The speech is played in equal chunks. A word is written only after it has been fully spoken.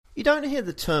You don't hear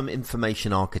the term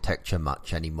information architecture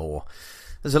much anymore.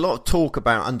 There's a lot of talk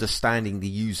about understanding the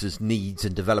user's needs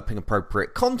and developing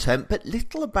appropriate content, but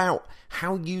little about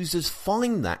how users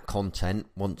find that content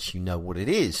once you know what it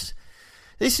is.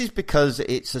 This is because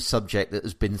it's a subject that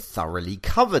has been thoroughly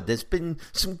covered. There's been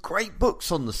some great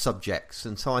books on the subjects,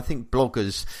 and so I think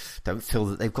bloggers don't feel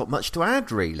that they've got much to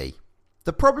add, really.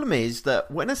 The problem is that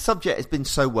when a subject has been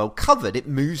so well covered, it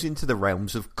moves into the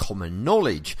realms of common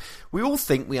knowledge. We all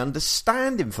think we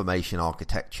understand information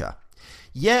architecture.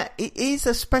 Yet it is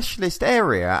a specialist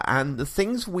area, and the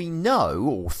things we know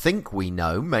or think we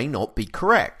know may not be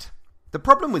correct. The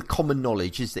problem with common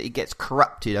knowledge is that it gets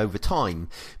corrupted over time.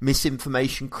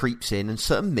 Misinformation creeps in and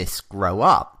certain myths grow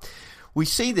up. We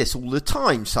see this all the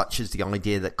time, such as the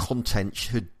idea that content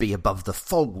should be above the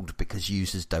fold because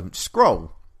users don't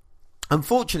scroll.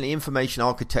 Unfortunately, information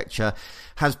architecture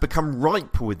has become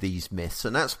ripe with these myths,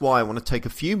 and that's why I want to take a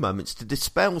few moments to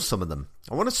dispel some of them.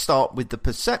 I want to start with the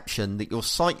perception that your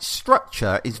site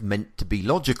structure is meant to be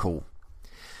logical.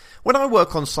 When I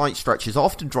work on site structures, I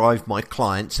often drive my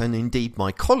clients, and indeed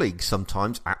my colleagues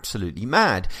sometimes, absolutely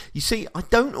mad. You see, I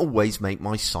don't always make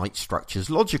my site structures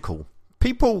logical.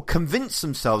 People convince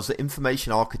themselves that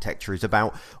information architecture is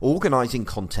about organising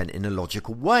content in a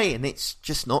logical way, and it's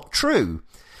just not true.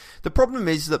 The problem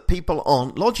is that people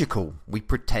aren't logical. We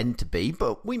pretend to be,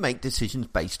 but we make decisions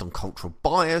based on cultural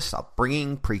bias,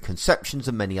 upbringing, preconceptions,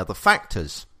 and many other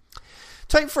factors.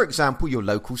 Take, for example, your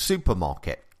local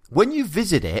supermarket. When you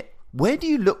visit it, where do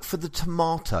you look for the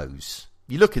tomatoes?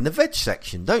 You look in the veg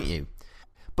section, don't you?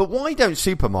 But why don't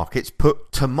supermarkets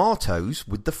put tomatoes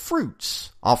with the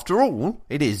fruits? After all,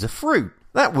 it is a fruit.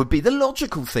 That would be the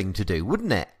logical thing to do,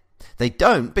 wouldn't it? They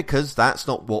don't, because that's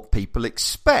not what people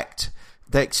expect.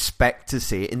 They expect to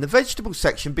see it in the vegetable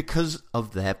section because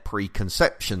of their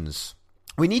preconceptions.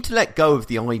 We need to let go of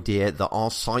the idea that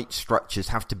our site structures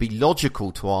have to be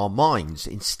logical to our minds.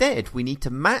 Instead, we need to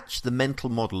match the mental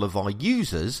model of our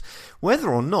users, whether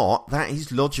or not that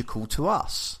is logical to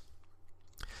us.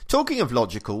 Talking of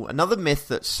logical, another myth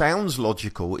that sounds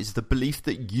logical is the belief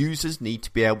that users need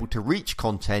to be able to reach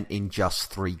content in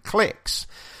just 3 clicks.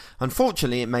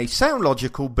 Unfortunately, it may sound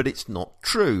logical, but it's not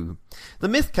true. The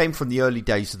myth came from the early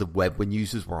days of the web when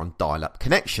users were on dial-up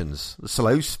connections. The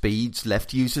slow speeds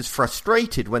left users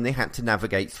frustrated when they had to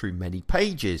navigate through many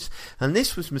pages, and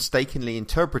this was mistakenly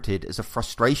interpreted as a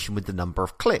frustration with the number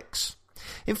of clicks.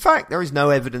 In fact, there is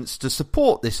no evidence to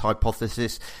support this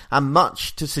hypothesis, and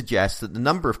much to suggest that the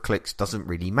number of clicks doesn't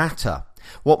really matter.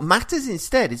 What matters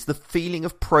instead is the feeling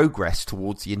of progress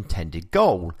towards the intended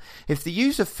goal. If the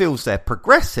user feels they're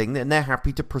progressing, then they're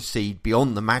happy to proceed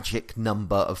beyond the magic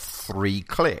number of 3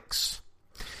 clicks.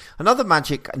 Another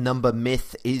magic number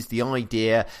myth is the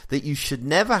idea that you should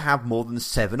never have more than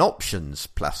 7 options,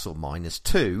 plus or minus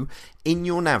 2, in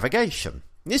your navigation.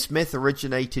 This myth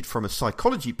originated from a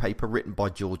psychology paper written by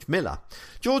George Miller.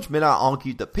 George Miller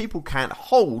argued that people can't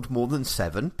hold more than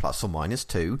 7, plus or minus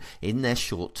 2, in their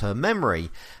short-term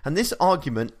memory, and this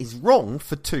argument is wrong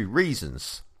for 2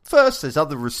 reasons. First, there's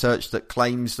other research that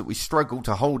claims that we struggle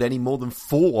to hold any more than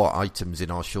 4 items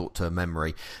in our short-term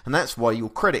memory, and that's why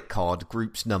your credit card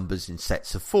groups numbers in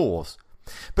sets of 4s.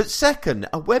 But second,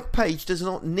 a web page does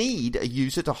not need a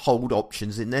user to hold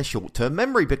options in their short-term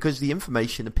memory because the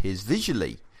information appears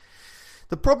visually.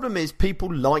 The problem is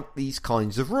people like these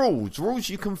kinds of rules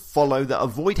you can follow that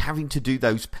avoid having to do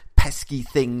those pesky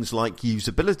things like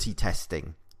usability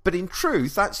testing. But in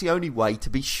truth, that's the only way to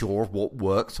be sure of what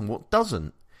works and what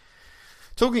doesn't.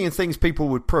 Talking of things people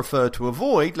would prefer to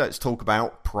avoid, let's talk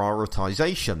about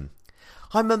prioritization.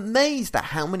 I'm amazed at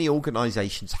how many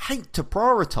organisations hate to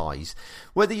prioritise.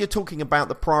 Whether you're talking about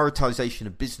the prioritisation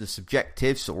of business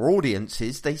objectives or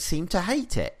audiences, they seem to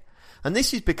hate it. And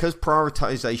this is because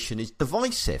prioritisation is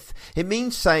divisive. It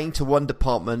means saying to one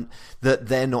department that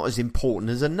they're not as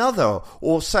important as another,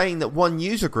 or saying that one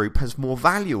user group has more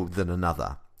value than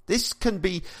another. This can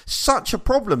be such a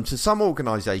problem to some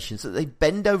organisations that they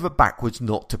bend over backwards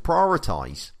not to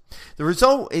prioritise. The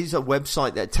result is a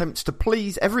website that attempts to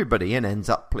please everybody and ends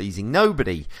up pleasing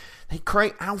nobody. They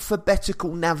create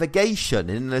alphabetical navigation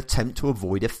in an attempt to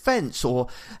avoid offence, or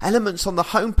elements on the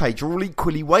homepage are all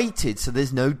equally weighted so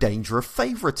there's no danger of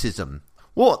favouritism.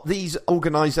 What these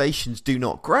organisations do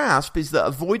not grasp is that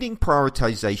avoiding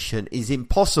prioritisation is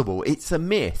impossible. It's a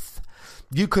myth.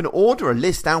 You can order a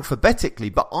list alphabetically,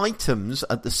 but items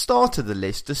at the start of the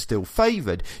list are still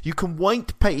favoured. You can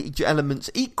weight page elements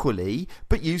equally,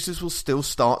 but users will still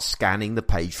start scanning the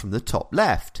page from the top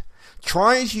left.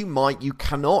 Try as you might, you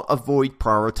cannot avoid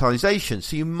prioritisation,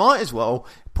 so you might as well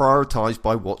prioritise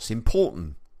by what's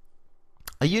important.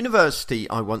 A university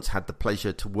I once had the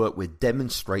pleasure to work with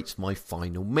demonstrates my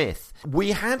final myth.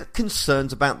 We had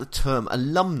concerns about the term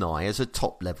alumni as a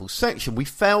top-level section. We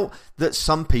felt that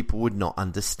some people would not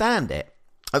understand it.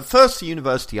 At first, the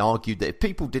university argued that if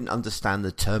people didn't understand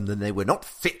the term, then they were not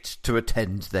fit to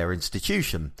attend their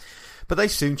institution. But they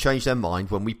soon changed their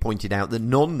mind when we pointed out that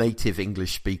non-native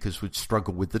English speakers would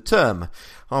struggle with the term.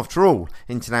 After all,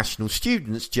 international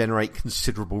students generate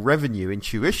considerable revenue in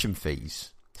tuition fees.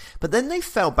 But then they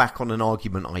fell back on an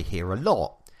argument I hear a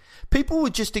lot. People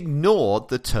would just ignore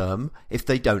the term if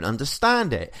they don't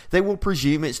understand it. They will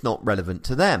presume it's not relevant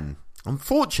to them.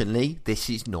 Unfortunately, this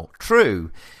is not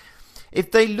true.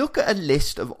 If they look at a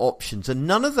list of options and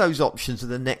none of those options are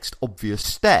the next obvious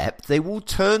step, they will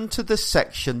turn to the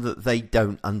section that they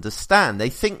don't understand. They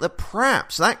think that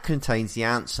perhaps that contains the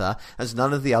answer, as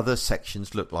none of the other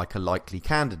sections look like a likely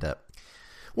candidate.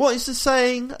 What is the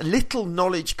saying? Little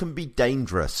knowledge can be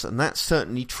dangerous, and that's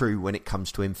certainly true when it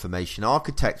comes to information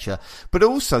architecture, but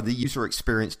also the user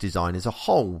experience design as a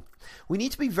whole. We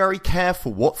need to be very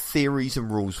careful what theories and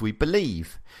rules we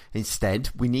believe. Instead,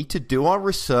 we need to do our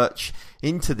research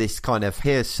into this kind of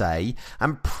hearsay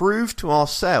and prove to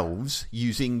ourselves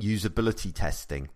using usability testing.